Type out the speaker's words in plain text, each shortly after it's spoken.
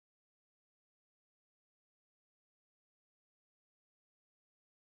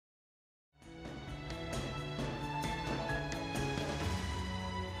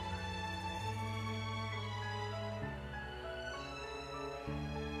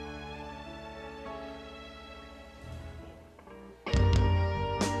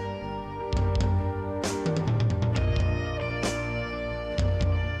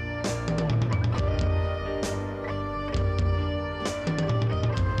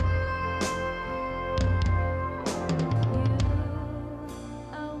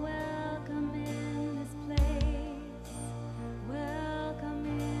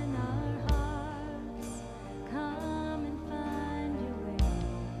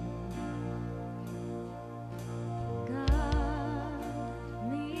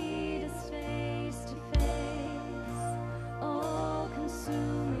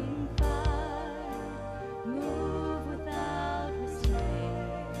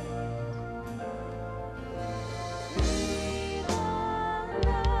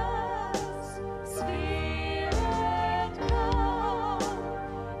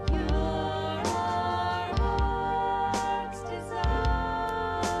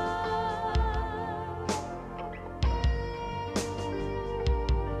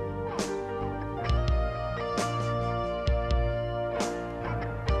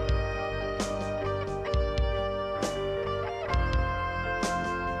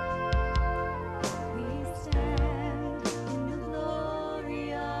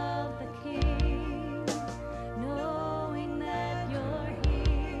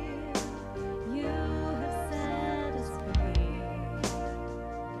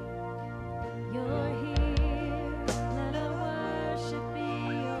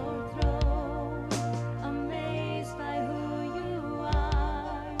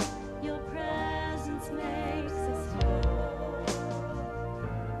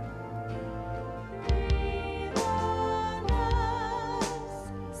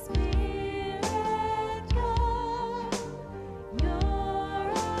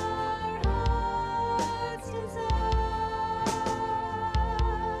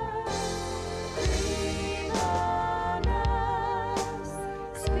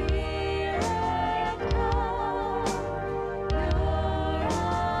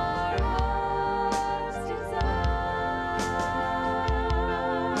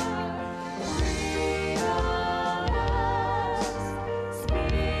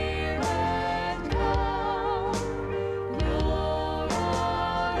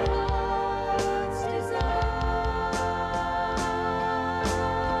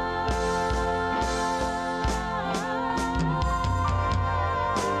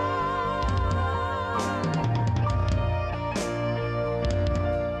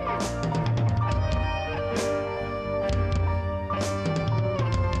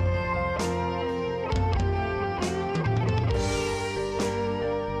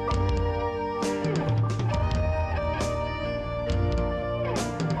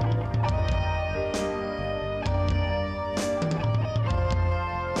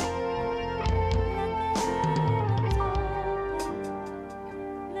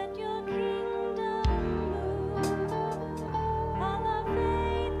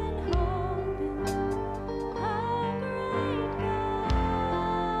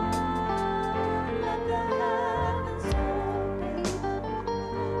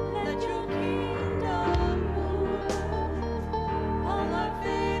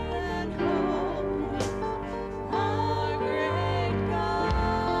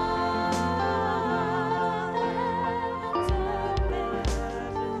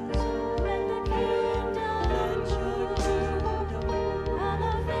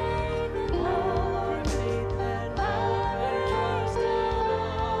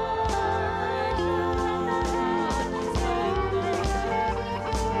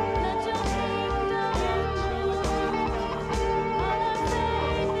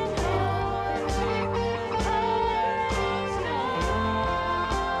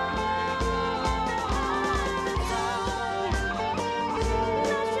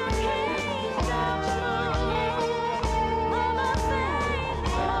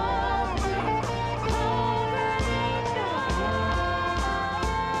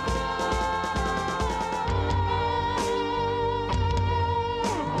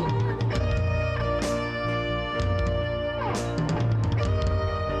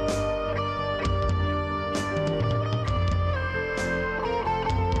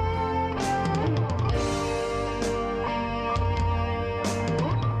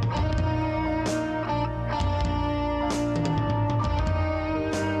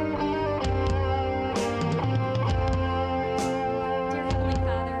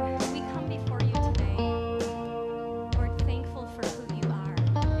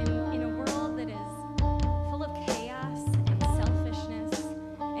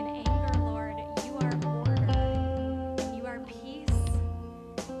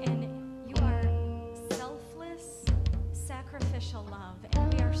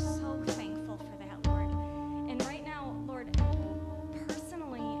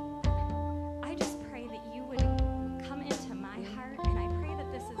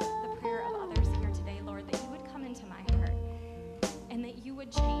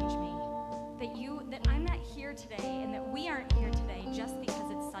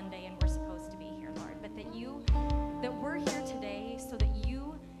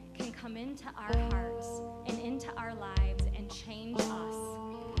come into our hearts and into our lives and change us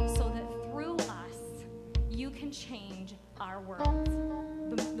so that through us, you can change our world,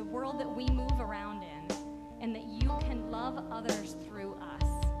 the world that we move around in, and that you can love others through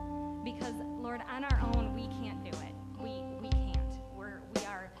us. Because, Lord, on our own, we can't do it. We can't. We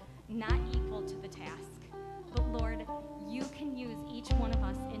are not equal to the task. But, Lord, you can use each one of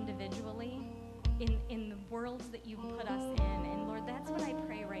us individually in the worlds that you put us in. And, Lord, that's what I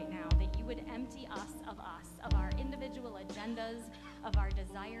pray right now, that you would empty us, of our individual agendas, of our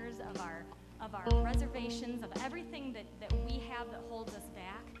desires, of our reservations, of everything that we have that holds us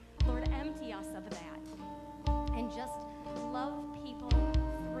back. Lord, empty us of that. And just love people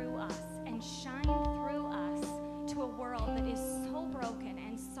through us and shine through us to a world that is so broken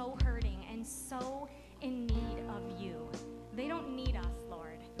and so hurting and so in need of you. They don't need us,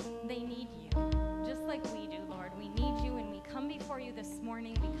 Lord. They need you, just like we do, Lord. We need you, and we come before you this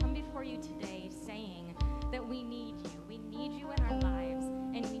morning. We come before you today saying that we need you. We need you in our lives,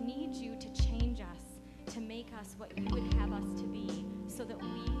 and we need you to change us, to make us what you would have us to be, so that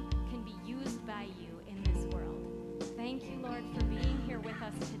we can be used by you in this world. Thank you, Lord, for being here with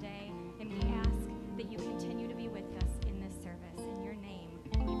us today, and we ask that you continue to be with us in this service. In your name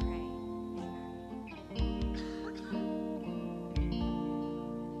we pray.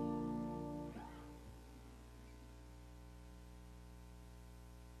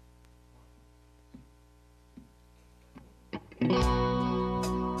 Amen.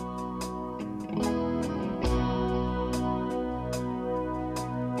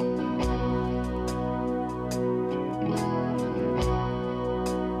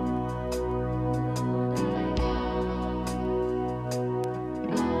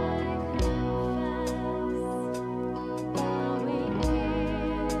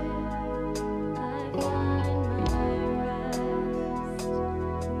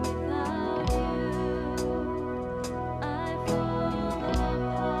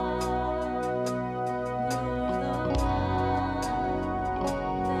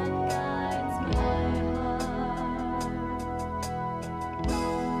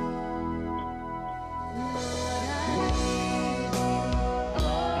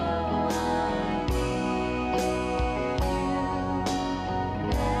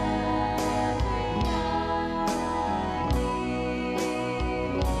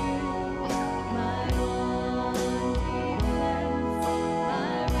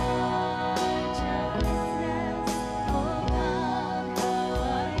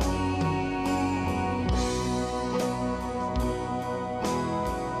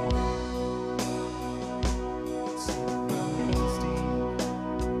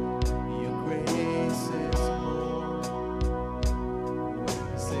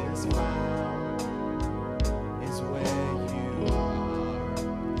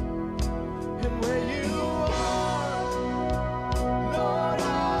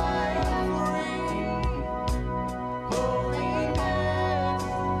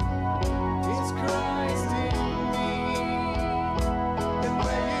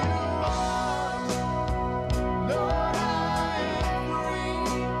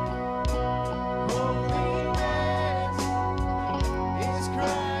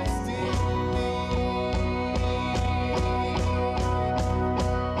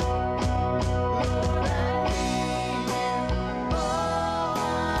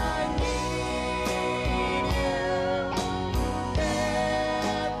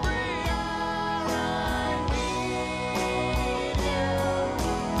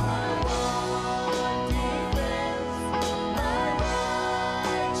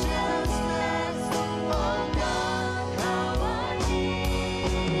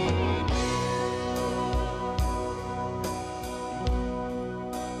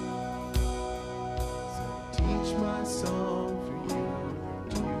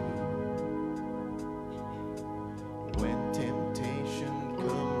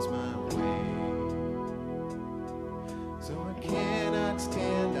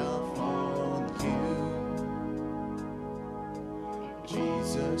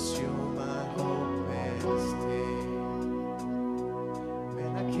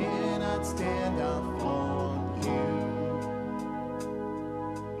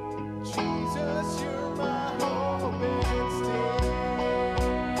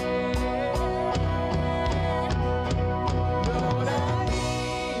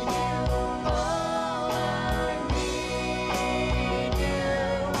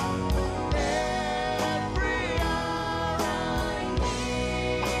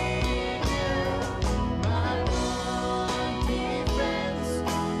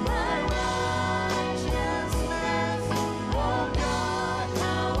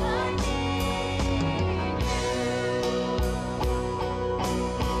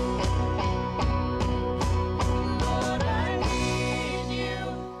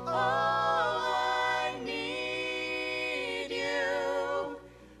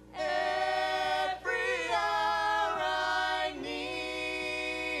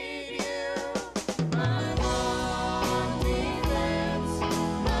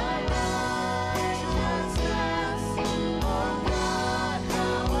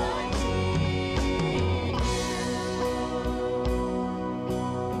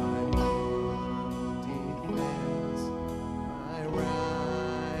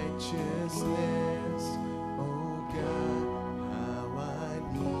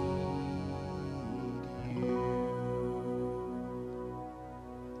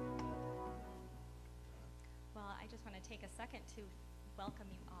 to welcome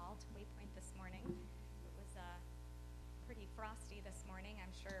you all to Waypoint this morning. It was pretty frosty this morning.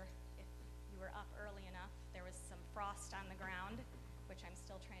 I'm sure if you were up early enough, there was some frost on the ground, which I'm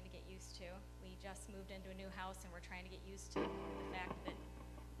still trying to get used to. We just moved into a new house, and we're trying to get used to the fact that,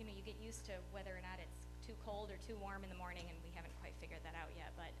 you know, you get used to whether or not it's too cold or too warm in the morning, and we haven't quite figured that out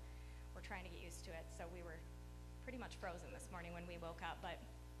yet, but we're trying to get used to it. So we were pretty much frozen this morning when we woke up, but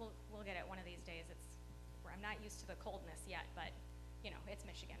we'll get it one of these days. I'm not used to the coldness yet, but you know, it's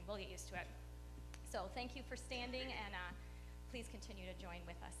Michigan. We'll get used to it. So thank you for standing, and please continue to join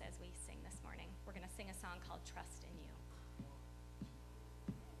with us as we sing this morning. We're going to sing a song called Trust in You.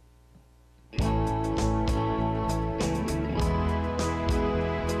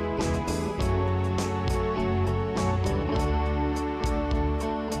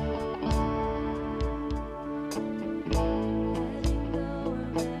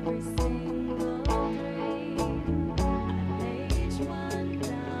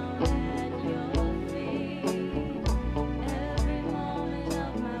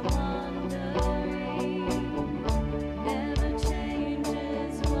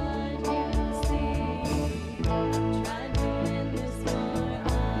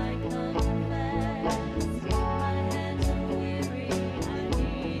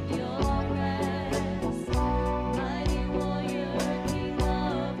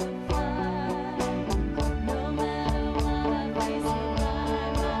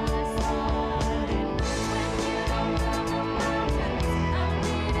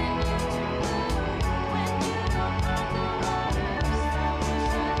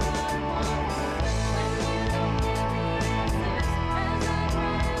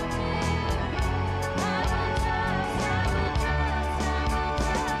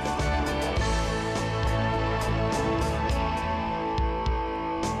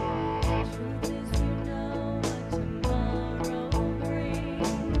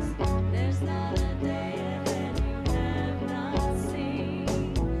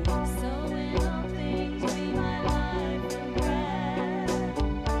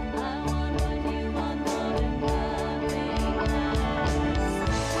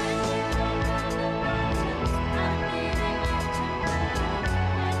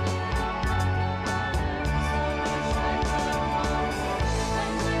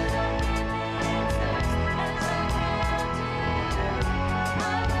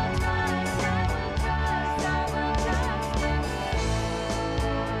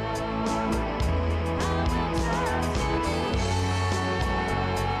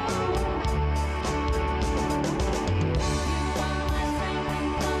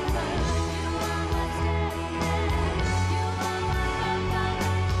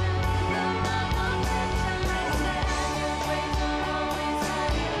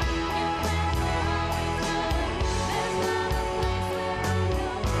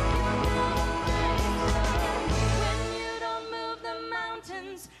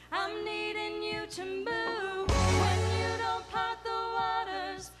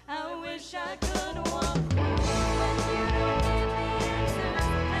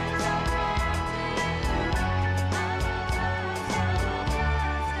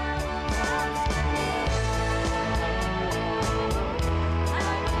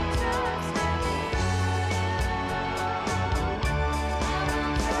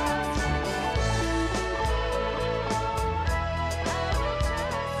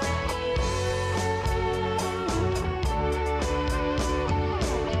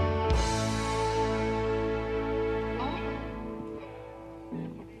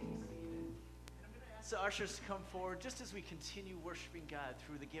 Ushers to come forward just as we continue worshiping God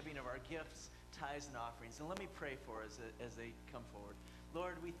through the giving of our gifts, tithes, and offerings. And let me pray for us as they come forward.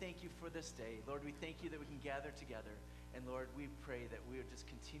 Lord, we thank you for this day. Lord, we thank you that we can gather together. And Lord, we pray that we would just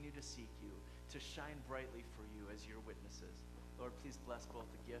continue to seek you, to shine brightly for you as your witnesses. Lord, please bless both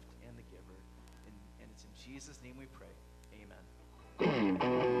the gift and the giver. And it's in Jesus' name we pray. Amen. Rise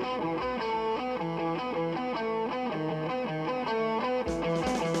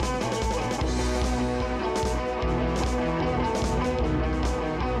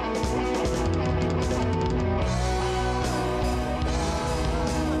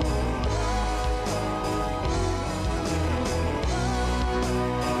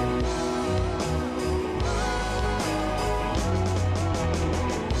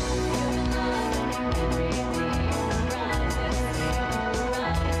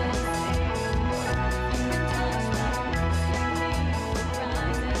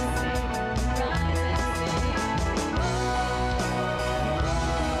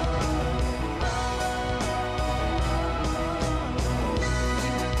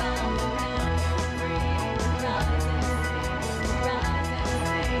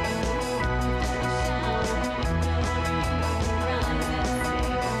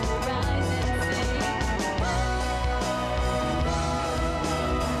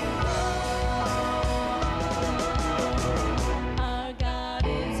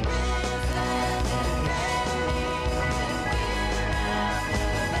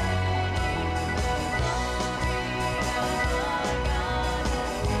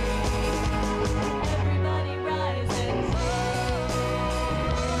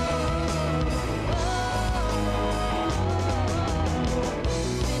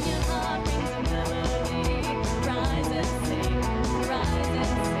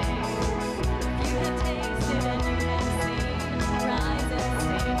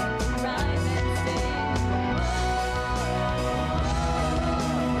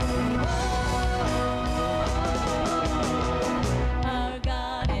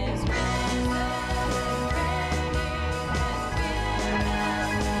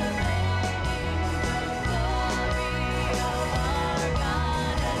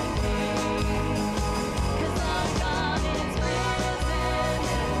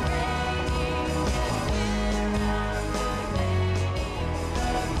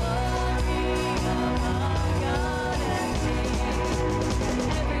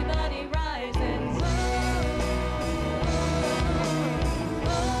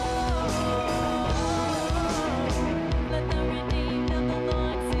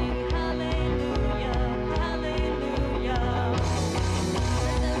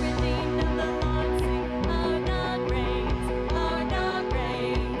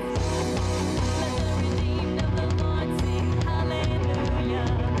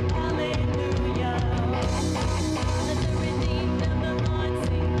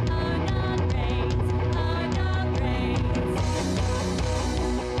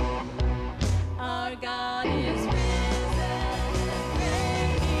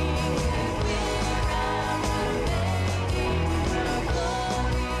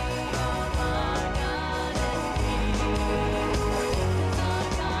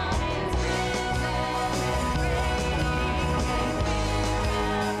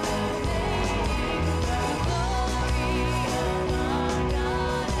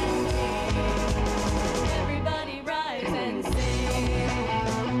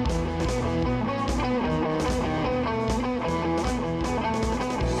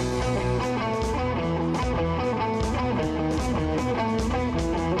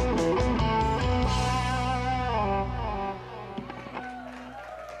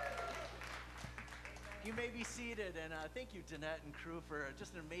Danette and crew for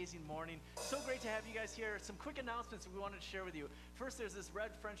just an amazing morning. So great to have you guys here. Some quick announcements we wanted to share with you. First, there's this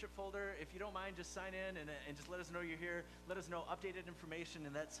red friendship folder. If you don't mind, just sign in and just let us know you're here. Let us know updated information,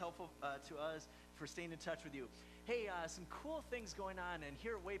 and that's helpful to us for staying in touch with you. Hey, some cool things going on, and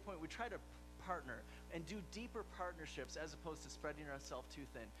here at Waypoint, we try to partner and do deeper partnerships as opposed to spreading ourselves too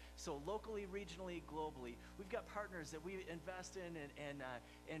thin. So locally, regionally, globally, we've got partners that we invest in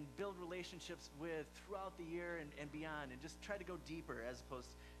and build relationships with throughout the year and beyond, and just try to go deeper as opposed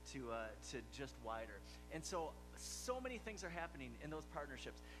to just wider. And so many things are happening in those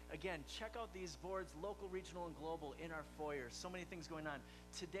partnerships. Again, check out these boards, local, regional, and global, in our foyer. So many things going on.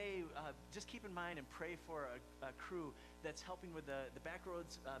 Today, just keep in mind and pray for a crew that's helping with the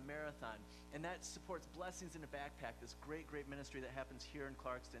Backroads Marathon. And that supports Blessings in a Backpack, this great ministry that happens here in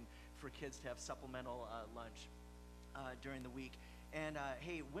Clarkston for kids to have supplemental lunch during the week. And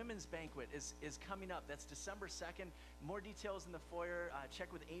hey, Women's Banquet is coming up. That's December 2nd. More details in the foyer.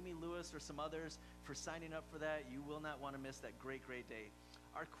 Check with Amy Lewis or some others for signing up for that. You will not want to miss that great day.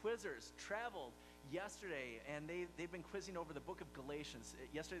 Our quizzers traveled yesterday, and they've been quizzing over the book of Galatians.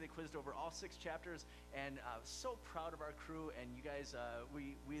 Yesterday they quizzed over all 6 chapters, and so proud of our crew, and you guys,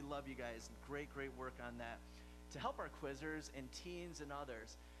 we love you guys. Great work on that. To help our quizzers and teens and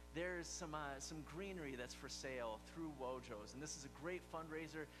others, there's some greenery that's for sale through Wojo's, and this is a great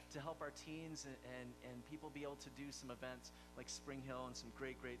fundraiser to help our teens and people be able to do some events like Spring Hill and some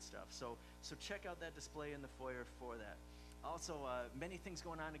great stuff. So check out that display in the foyer for that. Also, many things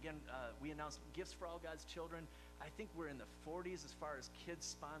going on. Again, we announced Gifts for All God's Children. I think we're in the 40s as far as kids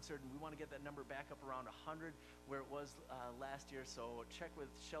sponsored, and we want to get that number back up around 100 where it was last year. So check with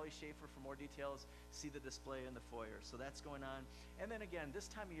Shelly Schaefer for more details. See the display in the foyer. So that's going on. And then again, this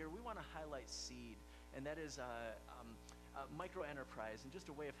time of year, we want to highlight Seed, and that is micro enterprise and just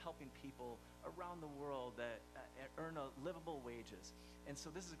a way of helping people around the world that earn livable wages. And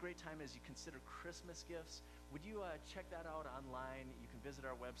so this is a great time as you consider Christmas gifts. Would you check that out online? You can visit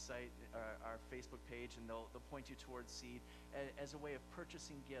our website, our Facebook page, and they'll point you towards Seed as a way of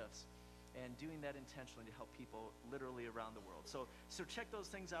purchasing gifts and doing that intentionally to help people literally around the world. So check those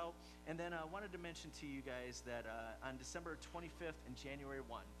things out. And then I wanted to mention to you guys that on December 25th and January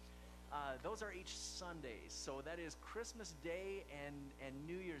 1, those are each Sundays. So that is Christmas Day and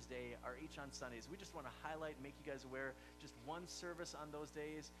New Year's Day are each on Sundays. We just want to highlight and make you guys aware, just one service on those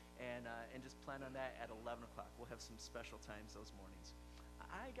days, and just plan on that at 11 o'clock. We'll have some special times those mornings.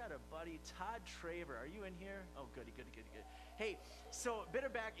 I got a buddy, Todd Traver. Are you in here? Oh, goody. Hey, so a bit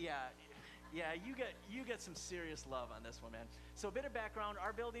of you get some serious love on this one, man. So a bit of background.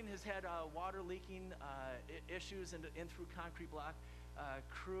 Our building has had water leaking issues in through concrete block.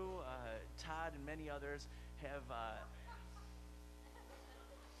 Crew, Todd, and many others have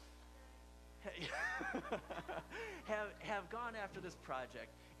gone after this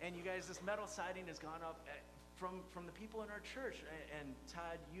project. And you guys, this metal siding has gone up from the people in our church. And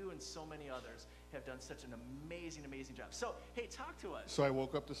Todd, you and so many others have done such an amazing job. So, hey, talk to us. So I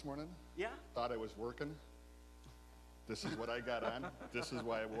woke up this morning. Yeah? Thought I was working. This is what I got on. This is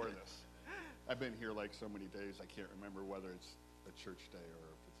why I wore this. I've been here like so many days, I can't remember whether it's a church day or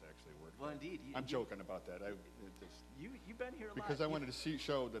if it's actually work Well, day. indeed. I'm joking about that. You've been here a lot. Because I wanted to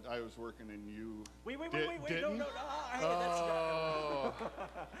show that I was working and you Wait. didn't? No. Hey, Oh.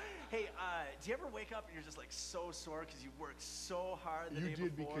 Hey, do you ever wake up and you're just like so sore because you worked so hard the You day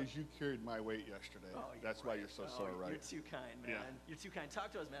did before? because you carried my weight yesterday. Oh, That's why you're so sore, right? You're too kind, man. Yeah. You're too kind.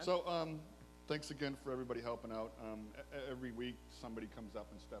 Talk to us, man. So, thanks again for everybody helping out. Every week somebody comes up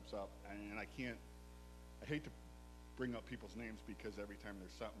and steps up, and I hate to bring up people's names because every time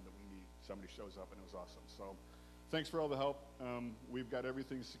there's something that we need, somebody shows up, and it was awesome. So thanks for all the help. We've got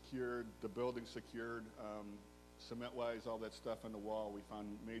everything secured, the building secured, cement-wise, all that stuff on the wall. We found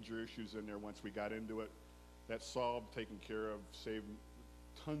major issues in there once we got into it. That's solved, taken care of, saved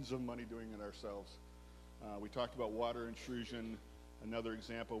tons of money doing it ourselves. We talked about water intrusion. Another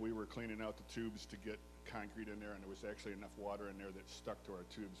example, we were cleaning out the tubes to get concrete in there, and there was actually enough water in there that stuck to our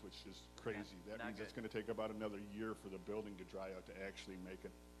tubes, which is crazy. That means it's going to take about another year for the building to dry out to actually make it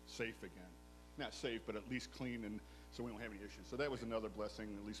safe again. Not safe, but at least clean, and so we don't have any issues. So that was another blessing.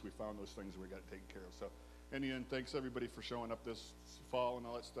 At least we found those things we got taken care of. So in the end, thanks everybody for showing up this fall and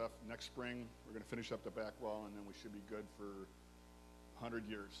all that stuff. Next spring, we're going to finish up the back wall, and then we should be good for 100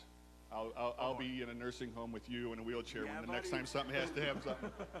 years. I'll be in a nursing home with you in a wheelchair when the next time something has to have something.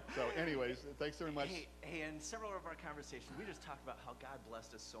 So anyways, thanks very much. Hey, and several of our conversations, we just talked about how God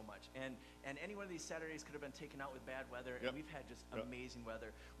blessed us so much. And any one of these Saturdays could have been taken out with bad weather, and we've had just amazing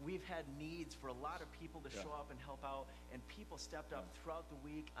weather. We've had needs for a lot of people to show up and help out, and people stepped up throughout the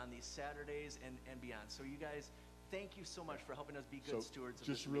week on these Saturdays and beyond. So you guys, thank you so much for helping us be good stewards of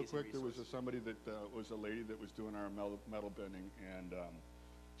just this real amazing quick, there was resource. somebody that was a lady that was doing our metal bending, and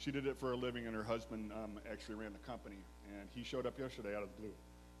she did it for a living, and her husband actually ran the company, and he showed up yesterday out of the blue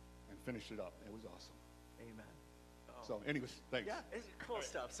and finished it up. It was awesome. Amen. Oh. So anyways, thanks. Yeah, it's cool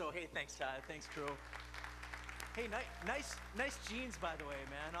stuff. So, hey, thanks, Todd. Thanks, crew. Hey, nice jeans, by the way,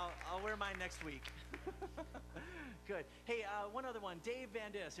 man. I'll wear mine next week. Good. Hey, one other one. Dave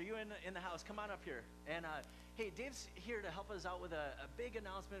Van Dis, are you in the house? Come on up here. And hey, Dave's here to help us out with a big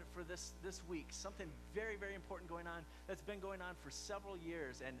announcement for this week. Something very, very important going on that's been going on for several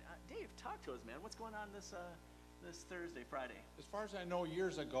years. And Dave, talk to us, man. What's going on this Thursday, Friday? As far as I know,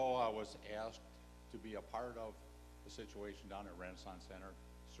 years ago, I was asked to be a part of the situation down at Renaissance Center,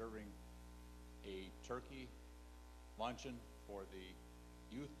 serving a turkey luncheon for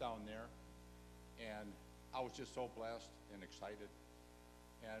the youth down there, and I was just so blessed and excited.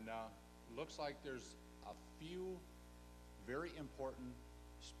 And looks like there's a few very important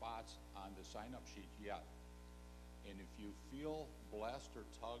spots on the sign-up sheet yet. And if you feel blessed or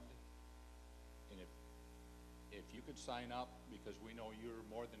tugged, and if you could sign up, because we know you're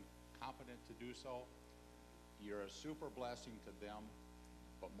more than competent to do so, you're a super blessing to them,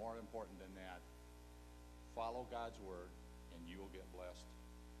 but more important than that, follow God's word, and you will get blessed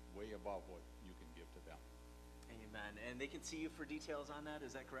way above what you can give to them. Amen. And they can see you for details on that.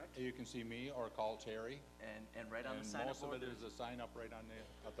 Is that correct? You can see me or call Terry. And right on the sign-up board. And most of it is a sign-up right on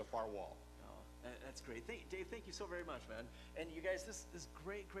at the far wall. Oh, that's great. Dave, thank you so very much, man. And you guys, this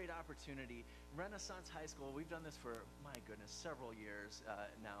great opportunity. Renaissance High School, we've done this for, my goodness, several years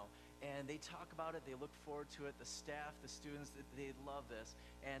now. And they talk about it. They look forward to it. The staff, the students, they love this.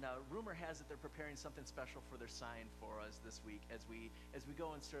 And rumor has it they're preparing something special for their sign for us this week as we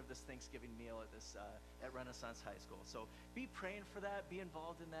go and serve this Thanksgiving meal at Renaissance High School. So be praying for that. Be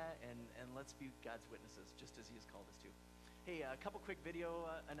involved in that, and let's be God's witnesses, just as He has called us to. Hey, a couple quick video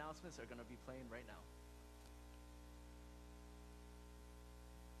announcements are going to be playing right now.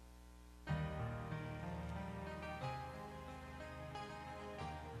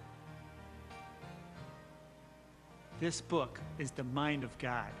 This book is the mind of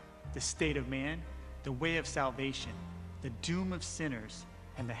God, the state of man, the way of salvation, the doom of sinners,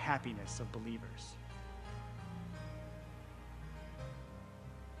 and the happiness of believers.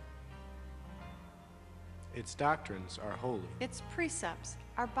 Its doctrines are holy, Its precepts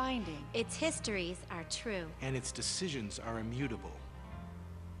are binding. Its histories are true. and its decisions are immutable.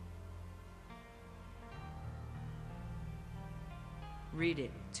 Read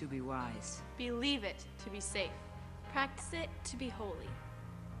it to be wise. Believe it to be safe. Practice it to be holy.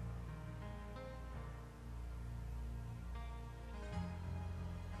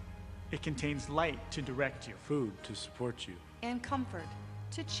 It contains light to direct you, Food to support you, And comfort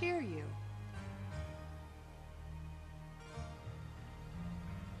to cheer you.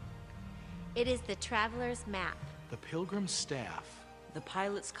 It is the traveler's map. the pilgrim's staff, The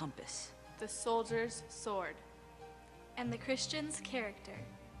pilot's compass. The soldier's sword. And the Christian's character.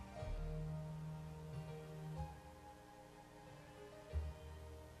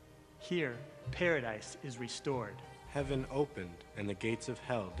 here paradise is restored. heaven opened, and the gates of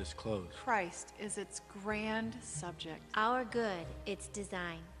hell disclosed, Christ is its grand subject. Our good, its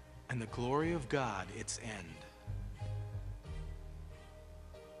design. and the glory of God its end.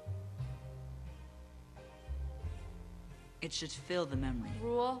 It should fill the memory.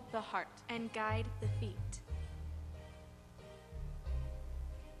 Rule the heart. And guide the feet.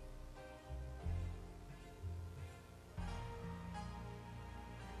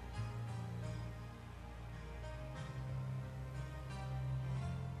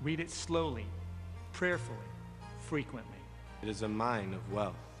 Read it slowly, prayerfully, frequently. It is a mine of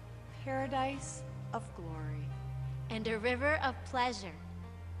wealth, Paradise of glory. And a river of pleasure.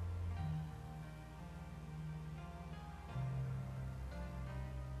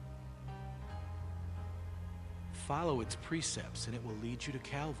 follow its precepts, and it will lead you to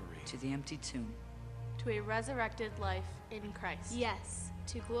Calvary. To the empty tomb. To a resurrected life in Christ. Yes,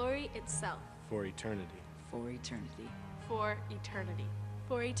 to glory itself. For eternity. For eternity. For eternity.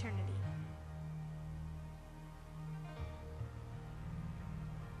 For eternity.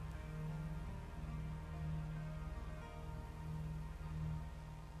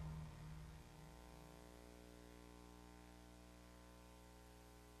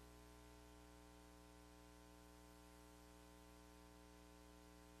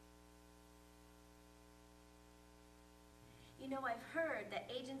 You know, I've heard that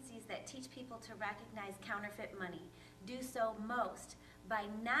agencies that teach people to recognize counterfeit money do so most by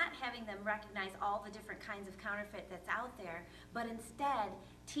not having them recognize all the different kinds of counterfeit that's out there, but instead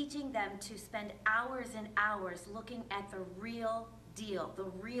teaching them to spend hours and hours looking at the real deal, the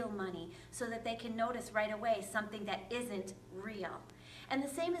real money, so that they can notice right away something that isn't real. And the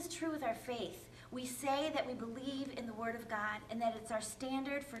same is true with our faith. We say that we believe in the Word of God and that it's our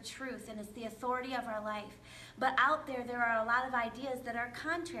standard for truth and it's the authority of our life. But out there are a lot of ideas that are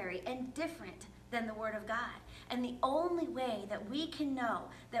contrary and different than the Word of God. And the only way that we can know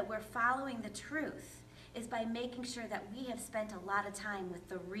that we're following the truth is by making sure that we have spent a lot of time with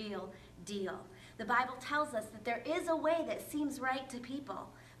the real deal. The Bible tells us that there is a way that seems right to people,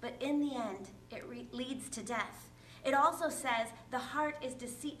 but in the end, it leads to death. It also says the heart is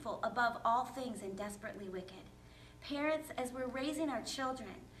deceitful above all things and desperately wicked. Parents, as we're raising our children,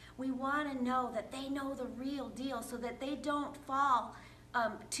 we want to know that they know the real deal so that they don't fall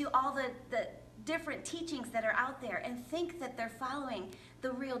to all the different teachings that are out there and think that they're following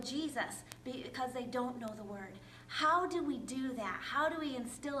the real Jesus because they don't know the Word. How do we do that? How do we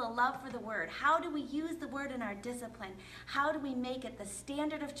instill a love for the Word? How do we use the Word in our discipline? How do we make it the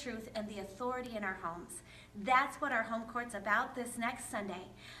standard of truth and the authority in our homes? That's what our home court's about this next Sunday.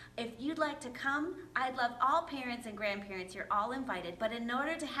 If you'd like to come, I'd love all parents and grandparents. You're all invited. But in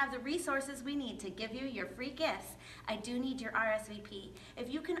order to have the resources we need to give you your free gifts, I do need your RSVP. If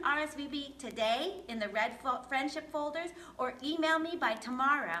you can RSVP today in the red friendship folders or email me by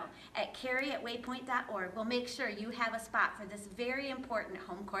tomorrow at carrie@waypoint.org, we'll make sure you have a spot for this very important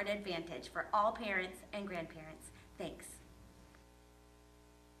home court advantage for all parents and grandparents. Thanks.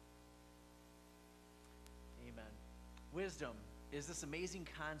 Amen. Wisdom is this amazing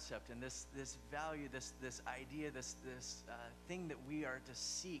concept and this value, this idea, this thing that we are to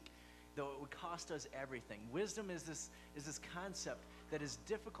seek, though it would cost us everything. Wisdom is this concept that is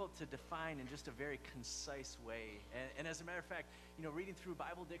difficult to define in just a very concise way. And as a matter of fact, reading through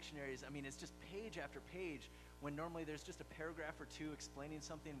Bible dictionaries, it's just page after page, when normally there's just a paragraph or two explaining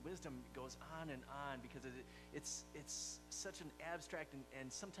something. Wisdom goes on and on because it's such an abstract and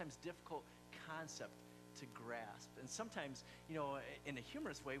sometimes difficult concept to grasp. And sometimes, in a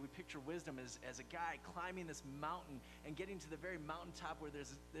humorous way, we picture wisdom as a guy climbing this mountain and getting to the very mountaintop where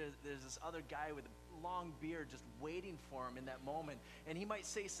there's this other guy with a long beard just waiting for him in that moment. And he might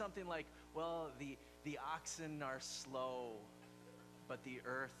say something like, well, the oxen are slow, but the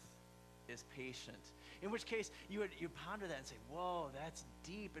earth is patient. In which case, you ponder that and say, whoa, that's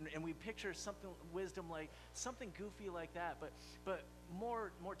deep. And we picture wisdom like something goofy like that. But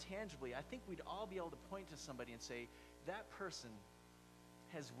more tangibly, I think we'd all be able to point to somebody and say, that person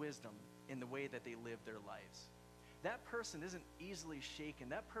has wisdom in the way that they live their lives. That person isn't easily shaken.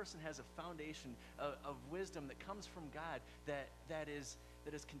 That person has a foundation of wisdom that comes from God that is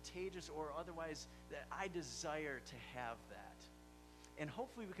contagious, or otherwise that I desire to have that. And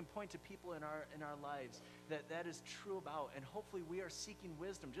hopefully we can point to people in our lives that is true about. And hopefully we are seeking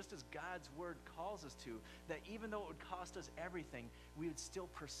wisdom, just as God's word calls us to, that even though it would cost us everything, we would still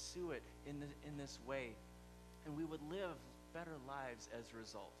pursue it in this way. And we would live better lives as a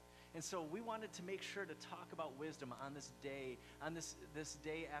result. And so we wanted to make sure to talk about wisdom on this day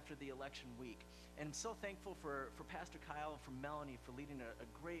day after the election week. And I'm so thankful for Pastor Kyle and for Melanie for leading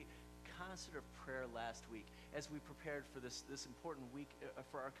a great concert of prayer last week as we prepared for this important week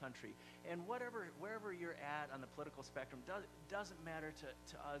for our country. And wherever you're at on the political spectrum doesn't matter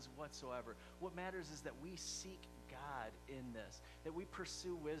to us whatsoever. What matters is that we seek God in this, that we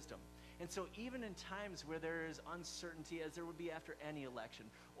pursue wisdom. And so even in times where there is uncertainty, as there would be after any election,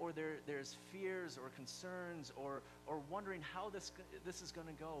 or there's fears or concerns or wondering how this is going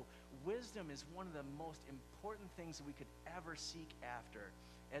to go, wisdom is one of the most important things that we could ever seek after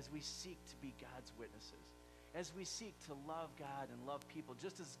as we seek to be God's witnesses. As we seek to love God and love people,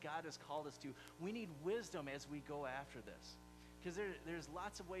 just as God has called us to, we need wisdom as we go after this. Because there's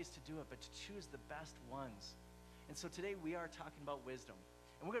lots of ways to do it, but to choose the best ones. And so today we are talking about wisdom.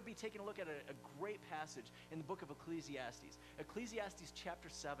 And we're going to be taking a look at a great passage in the book of Ecclesiastes. Ecclesiastes chapter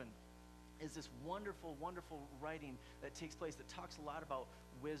 7 is this wonderful, wonderful writing that takes place that talks a lot about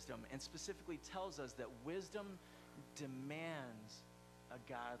wisdom and specifically tells us that wisdom demands a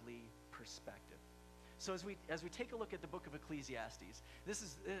godly perspective. So as we take a look at the book of Ecclesiastes, this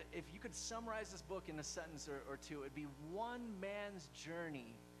is, if you could summarize this book in a sentence or two, it'd be one man's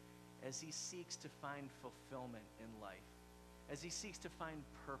journey as he seeks to find fulfillment in life, as he seeks to find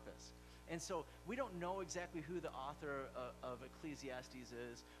purpose. And so we don't know exactly who the author of Ecclesiastes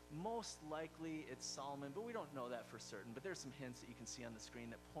is. Most likely it's Solomon, but we don't know that for certain. But there's some hints that you can see on the screen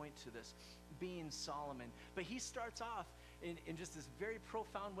that point to this being Solomon. But he starts off in just this very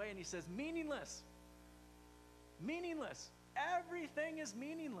profound way, and he says, meaningless. Meaningless. Everything is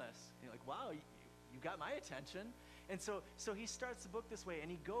meaningless. And you're like, wow, you got my attention. And so he starts the book this way, and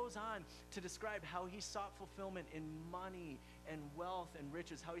he goes on to describe how he sought fulfillment in money and wealth and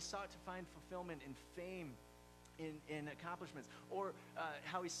riches, how he sought to find fulfillment in fame, in accomplishments, or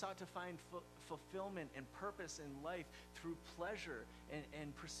how he sought to find fulfillment and purpose in life through pleasure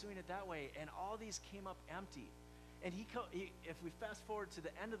and pursuing it that way. And all these came up empty. And if we fast forward to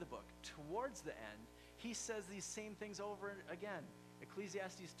the end of the book, towards the end, he says these same things over again.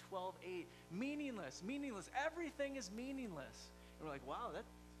 Ecclesiastes 12:8, meaningless, everything is meaningless. And we're like, wow, that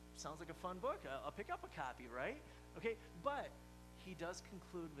sounds like a fun book. I'll pick up a copy, right? Okay, but he does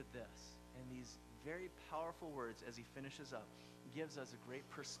conclude with this, and these very powerful words as he finishes up gives us a great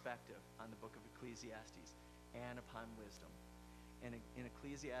perspective on the book of Ecclesiastes and upon wisdom. And in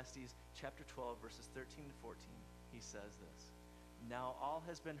Ecclesiastes chapter 12, verses 13 to 14, he says this, now all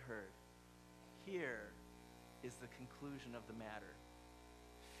has been heard. Here is the conclusion of the matter.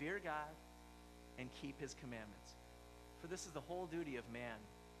 Fear God and keep his commandments, for this is the whole duty of man.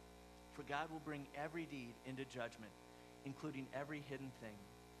 For God will bring every deed into judgment, including every hidden thing,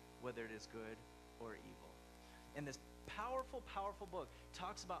 whether it is good or evil. And this powerful, powerful book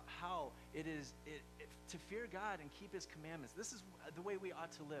talks about how it is to fear God and keep his commandments. This is the way we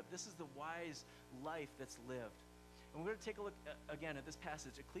ought to live. This is the wise life that's lived. And we're going to take a look again at this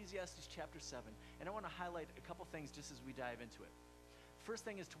passage, Ecclesiastes chapter 7. And I want to highlight a couple things just as we dive into it. First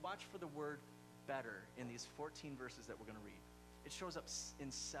thing is to watch for the word better in these 14 verses that we're going to read. It shows up in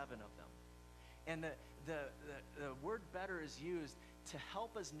 7 of them. And the word better is used to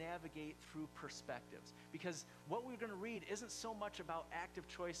help us navigate through perspectives. Because what we're going to read isn't so much about active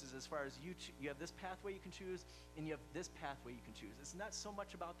choices as far as you have this pathway you can choose and you have this pathway you can choose. It's not so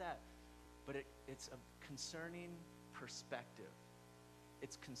much about that, but it's a concerning perspective.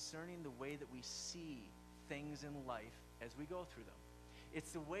 It's concerning the way that we see things in life as we go through them.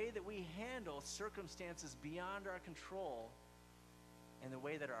 It's the way that we handle circumstances beyond our control and the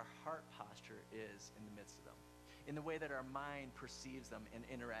way that our heart posture is in the midst of them, in the way that our mind perceives them and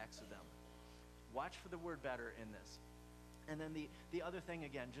interacts with them. Watch for the word better in this. And then the other thing,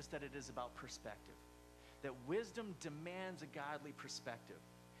 again, just that it is about perspective, that wisdom demands a godly perspective.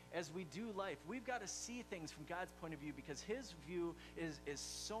 As we do life, we've got to see things from God's point of view because his view is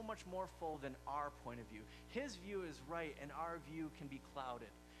so much more full than our point of view. His view is right and our view can be clouded.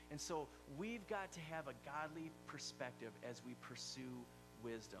 And so we've got to have a godly perspective as we pursue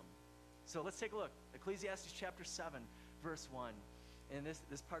wisdom. So let's take a look. Ecclesiastes chapter 7, verse 1. And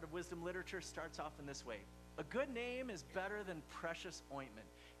this part of wisdom literature starts off in this way. A good name is better than precious ointment.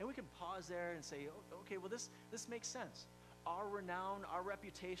 And we can pause there and say, okay, well, this makes sense. Our renown, our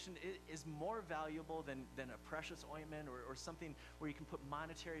reputation is more valuable than a precious ointment or something where you can put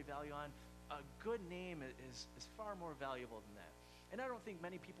monetary value on. A good name is far more valuable than that. And I don't think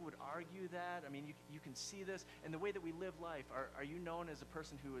many people would argue that. I mean, you can see this in the way that we live life. Are you known as a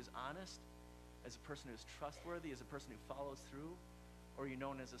person who is honest, as a person who is trustworthy, as a person who follows through? Or are you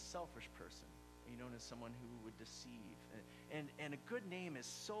known as a selfish person? Are you known as someone who would deceive? And a good name is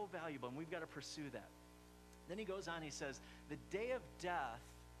so valuable, and we've got to pursue that. Then he goes on, he says, the day of death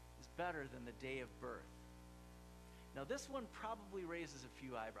is better than the day of birth. Now this one probably raises a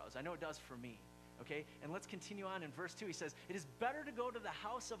few eyebrows. I know it does for me, okay? And let's continue on in verse 2. He says, it is better to go to the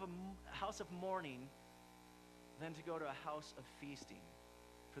house of mourning than to go to a house of feasting.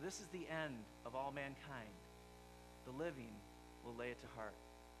 For this is the end of all mankind. The living will lay it to heart.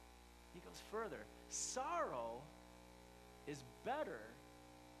 He goes further. Sorrow is better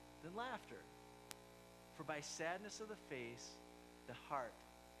than laughter. For by sadness of the face, the heart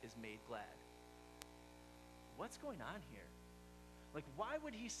is made glad. What's going on here? Like, why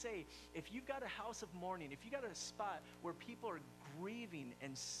would he say, if you've got a house of mourning, if you got a spot where people are grieving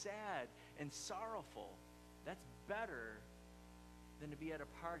and sad and sorrowful, that's better than to be at a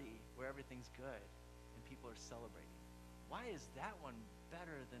party where everything's good and people are celebrating? Why is that one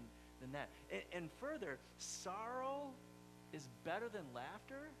better than that? And further, sorrow is better than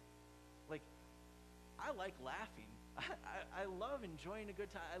laughter? Like, I like laughing. I love enjoying a good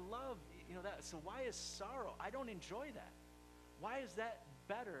time. I love, that. So why is sorrow? I don't enjoy that. Why is that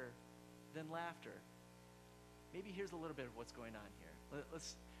better than laughter? Maybe here's a little bit of what's going on here.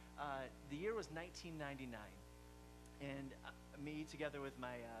 The year was 1999. And me, together with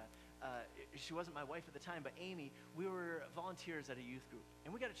my, she wasn't my wife at the time, but Amy, we were volunteers at a youth group.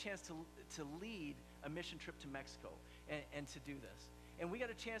 And we got a chance to lead a mission trip to Mexico and to do this. And we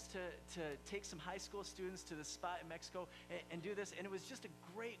got a chance to take some high school students to the spot in Mexico and do this. And it was just a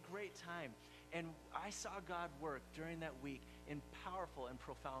great, great time. And I saw God work during that week in powerful and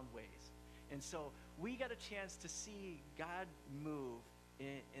profound ways. And so we got a chance to see God move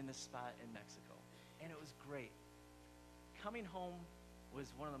this spot in Mexico. And it was great. Coming home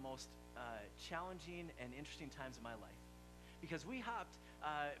was one of the most challenging and interesting times of my life. Because we hopped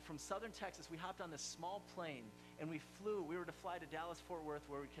from southern Texas, we hopped on this small plane, and we were to fly to Dallas-Fort Worth,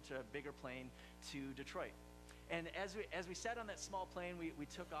 where we catch a bigger plane to Detroit. And as we sat on that small plane, we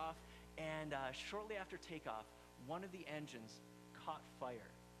took off, and shortly after takeoff, one of the engines caught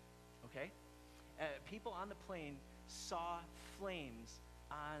fire, okay? People on the plane saw flames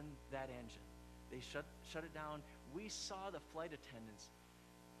on that engine. They shut it down. We saw the flight attendants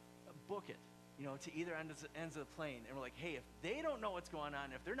book it, to either ends of the plane. And we're like, hey, if they don't know what's going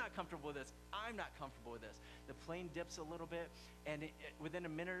on, if they're not comfortable with this, I'm not comfortable with this. The plane dips a little bit, and within a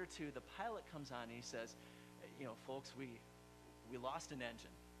minute or two, the pilot comes on and he says, folks, we lost an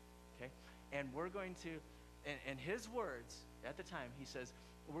engine, okay? And we're going to, and his words at the time, he says,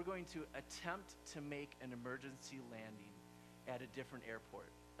 we're going to attempt to make an emergency landing at a different airport,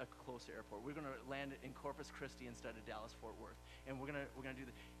 a closer airport. We're going to land in Corpus Christi instead of Dallas-Fort Worth, and we're going to do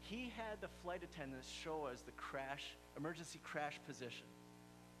that. He had the flight attendants show us the emergency crash position,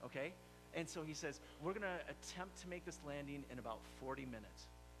 okay? And so he says, we're going to attempt to make this landing in about 40 minutes.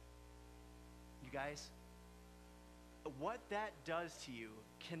 You guys, what that does to you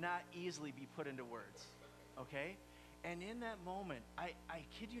cannot easily be put into words, okay? And in that moment, I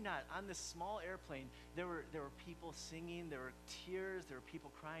kid you not, on this small airplane, there were people singing, there were tears, there were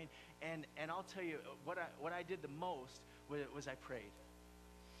people crying, and I'll tell you, what I did the most was I prayed.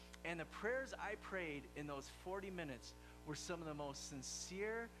 And the prayers I prayed in those 40 minutes were some of the most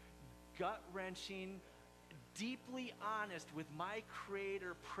sincere, gut-wrenching, deeply honest with my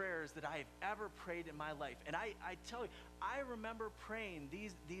Creator prayers that I have ever prayed in my life. And I tell you, I remember praying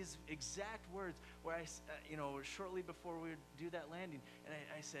these exact words where I, shortly before we would do that landing, and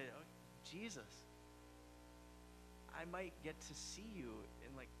I said, oh, Jesus, I might get to see you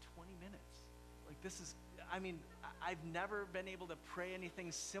in like 20 minutes. Like I've never been able to pray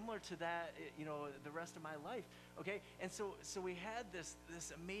anything similar to that, the rest of my life, okay? And so we had this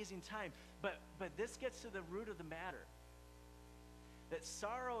amazing time, but this gets to the root of the matter, that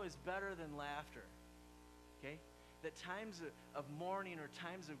sorrow is better than laughter, okay? That times of mourning or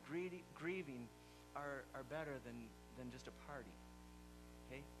times of grieving are better than just a party,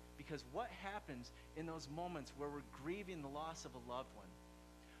 okay? Because what happens in those moments where we're grieving the loss of a loved one,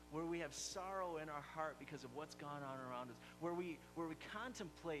 where we have sorrow in our heart because of what's gone on around us, where we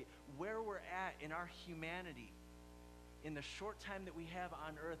contemplate where we're at in our humanity, in the short time that we have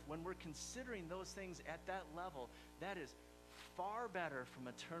on earth, when we're considering those things at that level, that is far better from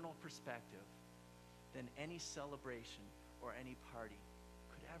eternal perspective than any celebration or any party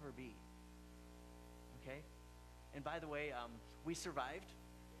could ever be, okay? And by the way, we survived.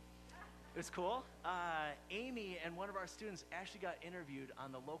 It was cool. Amy and one of our students actually got interviewed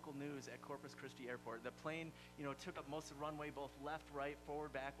on the local news at Corpus Christi Airport. The plane, took up most of the runway, both left, right,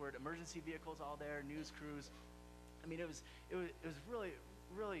 forward, backward, emergency vehicles all there, news crews. I mean, it was really,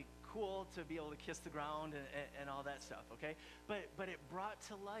 really cool to be able to kiss the ground and all that stuff, okay? But it brought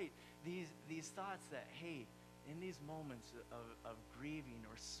to light these thoughts that, hey, in these moments of grieving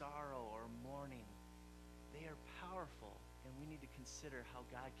or sorrow or mourning, they are powerful, and we need to consider how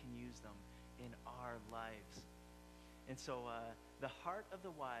God can use them in our lives. And so the heart of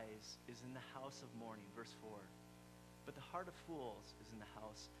the wise is in the house of mourning, verse 4. But the heart of fools is in the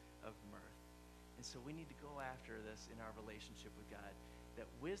house of mirth. And so we need to go after this in our relationship with God, that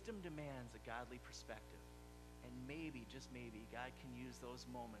wisdom demands a godly perspective. And maybe, just maybe, God can use those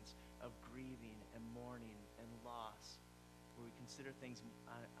moments of grieving and mourning and loss, where we consider things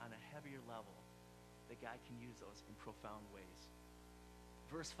on a heavier level, that God can use those in profound ways.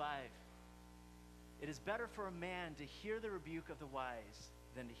 Verse 5, it is better for a man to hear the rebuke of the wise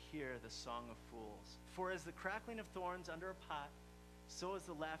than to hear the song of fools. For as the crackling of thorns under a pot, so is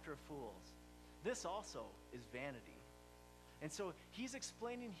the laughter of fools. This also is vanity. And so he's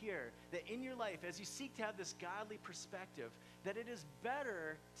explaining here that in your life, as you seek to have this godly perspective, that it is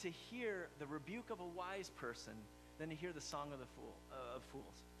better to hear the rebuke of a wise person than to hear the song of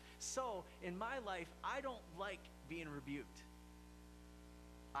fools. So, in my life, I don't like being rebuked.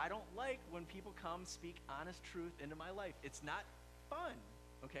 I don't like when people come speak honest truth into my life. It's not fun,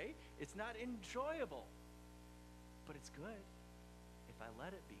 okay? It's not enjoyable, but it's good if I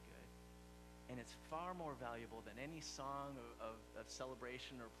let it be good. And it's far more valuable than any song of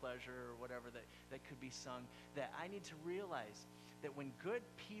celebration or pleasure or whatever that could be sung, that I need to realize that when good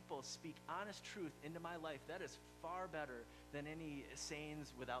people speak honest truth into my life, that is far better than any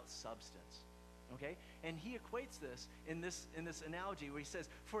sayings without substance, okay? And he equates this in this analogy where he says,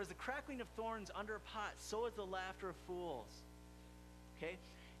 for as the crackling of thorns under a pot, so is the laughter of fools, okay?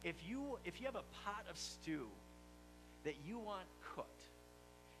 if you have a pot of stew that you want cooked,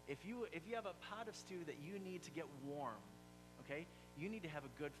 if you have a pot of stew that you need to get warm, okay, you need to have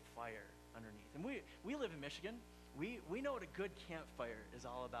a good fire underneath. And we live in Michigan. We know what a good campfire is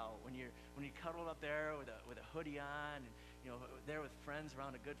all about. When you're cuddled up there with a hoodie on, and there with friends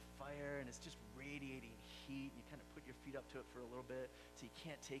around a good fire, and it's just radiating heat. And you kind of put your feet up to it for a little bit, so you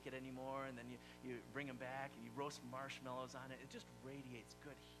can't take it anymore. And then you bring them back and you roast marshmallows on it. It just radiates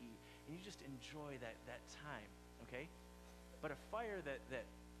good heat, and you just enjoy that time. Okay, but a fire that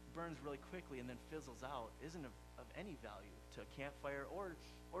burns really quickly and then fizzles out isn't of any value to a campfire or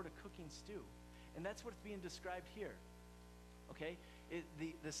to cooking stew. And that's what's being described here. Okay?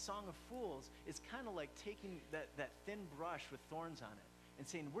 The Song of Fools is kind of like taking that thin brush with thorns on it and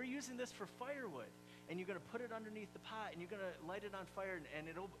saying, we're using this for firewood. And you're going to put it underneath the pot, and you're going to light it on fire, and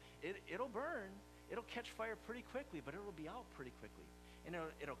it'll burn. It'll catch fire pretty quickly, but it'll be out pretty quickly. And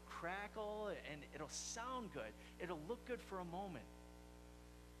it'll crackle, and it'll sound good. It'll look good for a moment.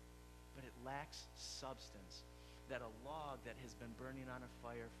 But it lacks substance. That a log that has been burning on a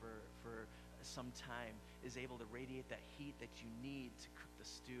fire for some time is able to radiate that heat that you need to cook the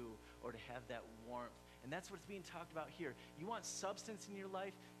stew or to have that warmth. And that's what's being talked about here. You want substance in your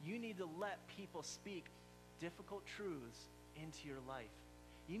life? You need to let people speak difficult truths into your life.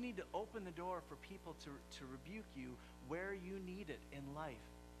 You need to open the door for people to rebuke you where you need it in life.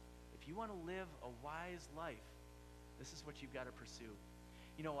 If you want to live a wise life, this is what you've got to pursue.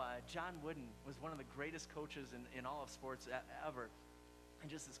 John Wooden was one of the greatest coaches in all of sports ever, and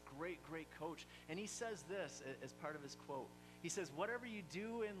just this great coach. And he says this as part of his quote. He says, whatever you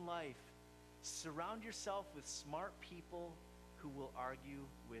do in life, surround yourself with smart people who will argue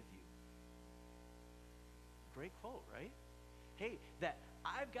with you. Great quote, right? Hey, that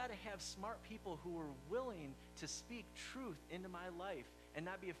I've got to have smart people who are willing to speak truth into my life and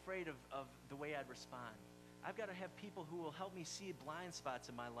not be afraid of the way I'd respond. I've got to have people who will help me see blind spots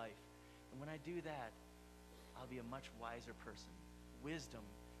in my life. And when I do that, I'll be a much wiser person. Wisdom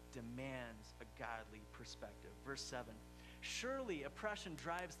demands a godly perspective. Verse 7, surely oppression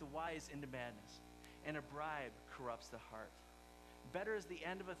drives the wise into madness, and a bribe corrupts the heart. Better is the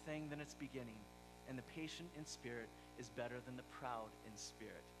end of a thing than its beginning, and the patient in spirit is better than the proud in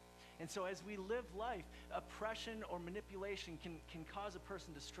spirit. And so as we live life, oppression or manipulation can cause a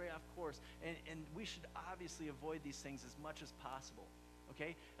person to stray off course, and we should obviously avoid these things as much as possible,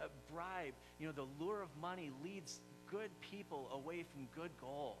 okay? A bribe, the lure of money leads good people away from good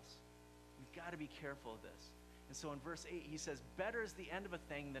goals. We've got to be careful of this. And so in verse 8, he says, better is the end of a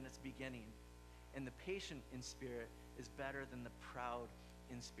thing than its beginning, and the patient in spirit is better than the proud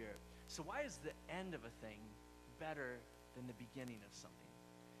in spirit. So why is the end of a thing better than the beginning of something?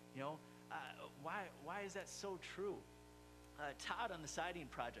 Why is that so true? Todd on the siding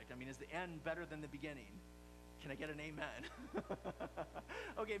project, is the end better than the beginning? Can I get an amen?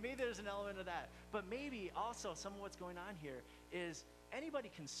 Okay, maybe there's an element of that. But maybe also some of what's going on here is anybody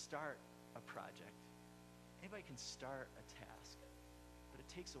can start a project. Anybody can start a task. But it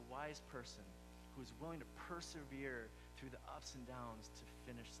takes a wise person who's willing to persevere through the ups and downs to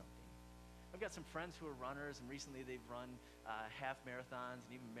finish something. I've got some friends who are runners, and recently they've run half marathons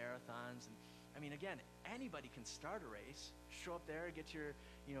and even marathons. And again, anybody can start a race. Show up there, get your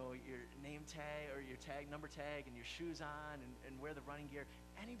name tag or your number tag and your shoes on and wear the running gear.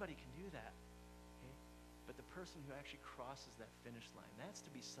 Anybody can do that. Okay? But the person who actually crosses that finish line, that's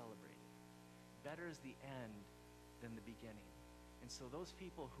to be celebrated. Better is the end than the beginning. And so those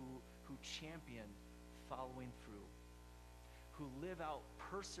people who champion following through, who live out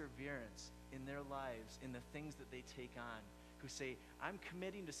perseverance in their lives, in the things that they take on, who say, I'm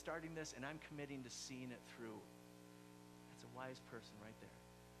committing to starting this and I'm committing to seeing it through. That's a wise person right there.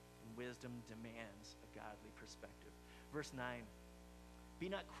 And wisdom demands a godly perspective. Verse 9, be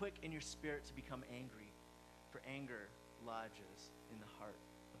not quick in your spirit to become angry, for anger lodges in the heart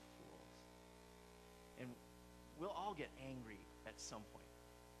of fools. And we'll all get angry at some point.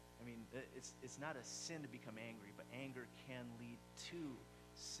 It's not a sin to become angry, but anger can lead to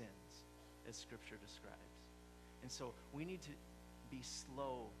sins, as Scripture describes. And so we need to be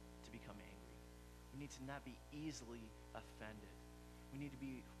slow to become angry. We need to not be easily offended. We need to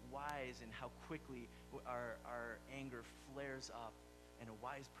be wise in how quickly our anger flares up, and a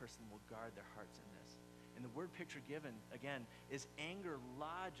wise person will guard their hearts in this. And the word picture given, again, is anger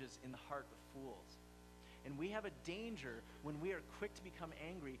lodges in the heart of fools. And we have a danger when we are quick to become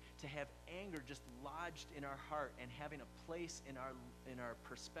angry to have anger just lodged in our heart and having a place in our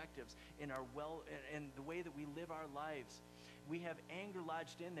perspectives, in the way that we live our lives. We have anger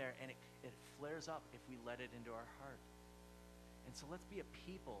lodged in there, and it flares up if we let it into our heart. And so let's be a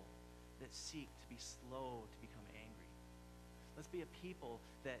people that seek to be slow to become angry. Let's be a people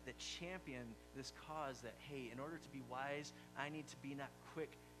that champion this cause that, hey, in order to be wise, I need to be not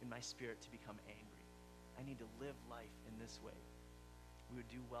quick in my spirit to become angry. I need to live life in this way. We would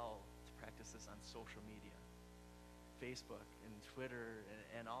do well to practice this on social media, Facebook and Twitter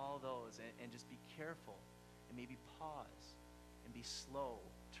and all those, and just be careful and maybe pause and be slow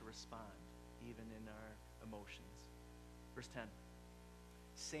to respond, even in our emotions. Verse 10,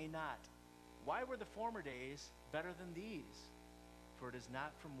 say not, why were the former days better than these? For it is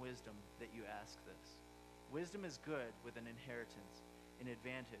not from wisdom that you ask this. Wisdom is good with an inheritance, an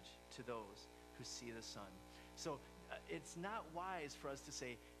advantage to those who see the sun. So it's not wise for us to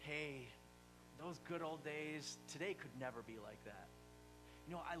say, hey, those good old days, today could never be like that.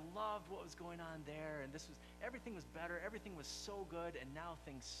 You know, I loved what was going on there, and everything was better, everything was so good, and now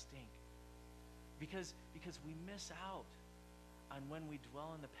things stink. Because we miss out on when we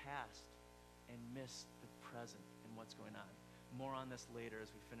dwell in the past and miss the present and what's going on. More on this later as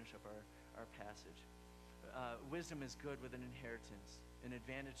we finish up our passage. Wisdom is good with an inheritance, an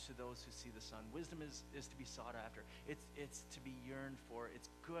advantage to those who see the sun. Wisdom is to be sought after. It's to be yearned for. It's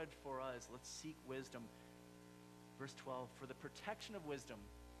good for us. Let's seek wisdom. Verse 12, for the protection of wisdom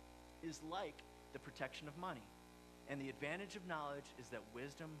is like the protection of money. And the advantage of knowledge is that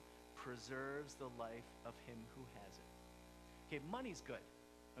wisdom preserves the life of him who has it. Okay, money's good,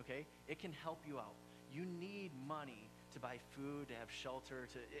 okay? It can help you out. You need money to buy food, to have shelter,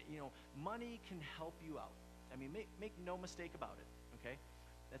 money can help you out. I mean, make no mistake about it, okay?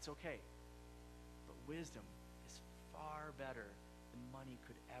 That's okay. But wisdom is far better than money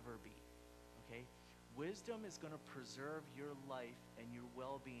could ever be, okay? Wisdom is going to preserve your life and your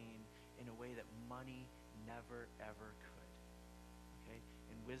well-being in a way that money never, ever could, okay?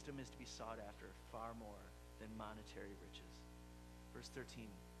 And wisdom is to be sought after far more than monetary riches. Verse 13,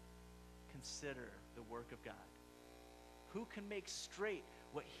 consider the work of God. Who can make straight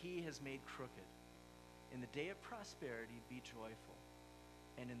what he has made crooked? In the day of prosperity, be joyful.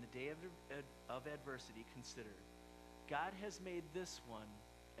 And in the day of adversity, consider. God has made this one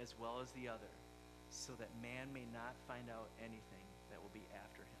as well as the other, so that man may not find out anything that will be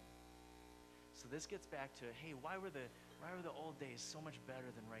after him. So this gets back to, hey, why were the old days so much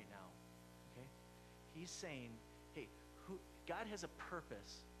better than right now? Okay? He's saying, hey, God has a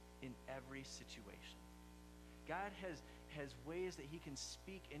purpose in every situation. God has ways that he can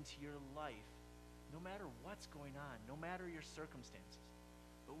speak into your life no matter what's going on, no matter your circumstances.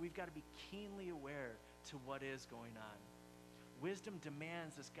 But we've got to be keenly aware to what is going on. Wisdom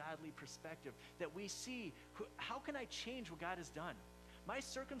demands this godly perspective that we see, how can I change what God has done? My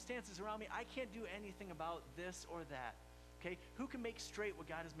circumstances around me, I can't do anything about this or that. Okay? Who can make straight what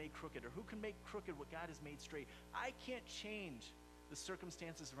God has made crooked? Or who can make crooked what God has made straight? I can't change the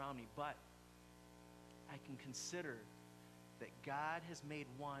circumstances around me, but I can consider that God has made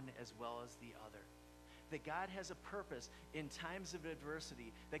one as well as the other. That God has a purpose in times of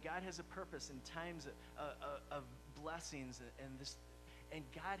adversity. That God has a purpose in times of blessings and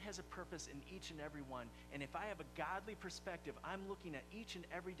God has a purpose in each and every one. And if I have a godly perspective, I'm looking at each and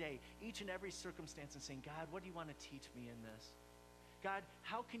every day, each and every circumstance and saying, God, what do you want to teach me in this? God,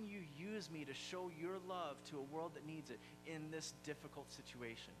 how can you use me to show your love to a world that needs it in this difficult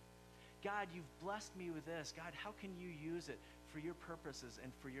situation? God, you've blessed me with this. God, how can you use it for your purposes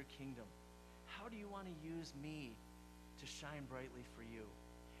and for your kingdom? How do you want to use me to shine brightly for you?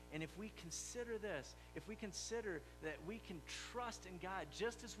 And if we consider this, if we consider that we can trust in God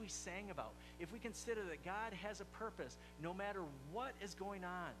just as we sang about, if we consider that God has a purpose no matter what is going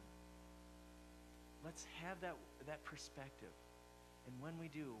on, let's have that perspective. And when we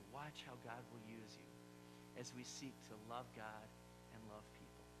do, watch how God will use you as we seek to love God and love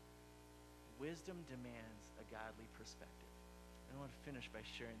people. Wisdom demands a godly perspective. And I want to finish by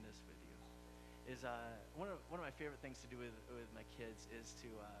sharing this with you. One of my favorite things to do with my kids is to,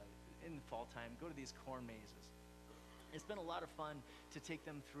 in the fall time, go to these corn mazes. It's been a lot of fun to take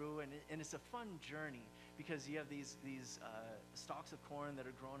them through, and it's a fun journey because you have these stalks of corn that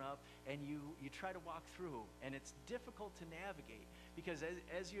are grown up, and you try to walk through, and it's difficult to navigate because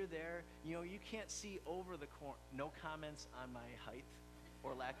as you're there, you can't see over the corn. No comments on my height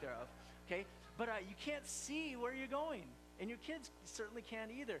or lack thereof, okay? But you can't see where you're going. And your kids certainly can't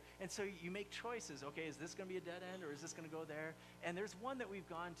either. And so you make choices. Okay, is this going to be a dead end or is this going to go there? And there's one that we've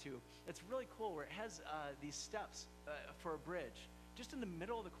gone to. It's really cool where it has these steps for a bridge just in the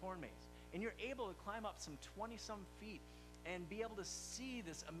middle of the corn maze. And you're able to climb up some 20-some feet and be able to see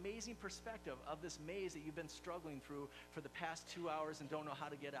this amazing perspective of this maze that you've been struggling through for the past 2 hours and don't know how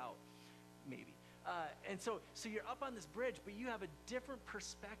to get out, maybe. And so you're up on this bridge, but you have a different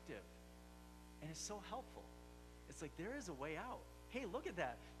perspective. And it's so helpful. It's like, there is a way out. Hey, look at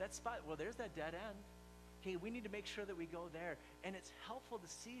that spot. Well, there's that dead end. Hey, we need to make sure that we go there. And it's helpful to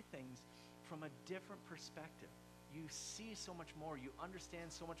see things from a different perspective. You see so much more. You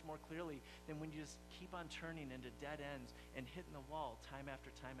understand so much more clearly than when you just keep on turning into dead ends and hitting the wall time after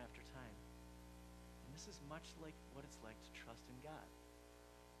time after time. And this is much like what it's like to trust in God,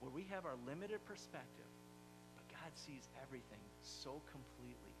 where we have our limited perspective, but God sees everything so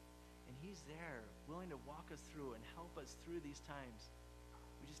completely. And he's there, willing to walk us through and help us through these times.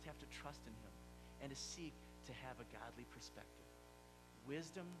 We just have to trust in him and to seek to have a godly perspective.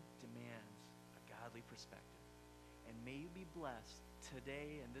 Wisdom demands a godly perspective. And may you be blessed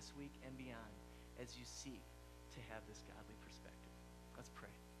today and this week and beyond as you seek to have this godly perspective. Let's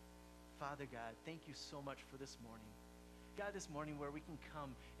pray. Father God, thank you so much for this morning. God, this morning where we can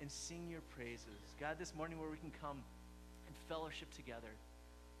come and sing your praises. God, this morning where we can come and fellowship together.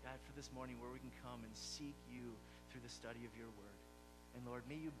 God, for this morning where we can come and seek you through the study of your word. And Lord,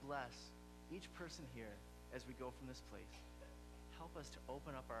 may you bless each person here as we go from this place. Help us to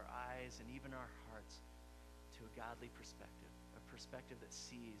open up our eyes and even our hearts to a godly perspective, a perspective that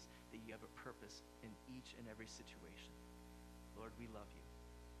sees that you have a purpose in each and every situation. Lord, we love you.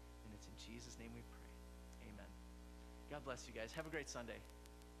 And it's in Jesus' name we pray. Amen. God bless you guys. Have a great Sunday.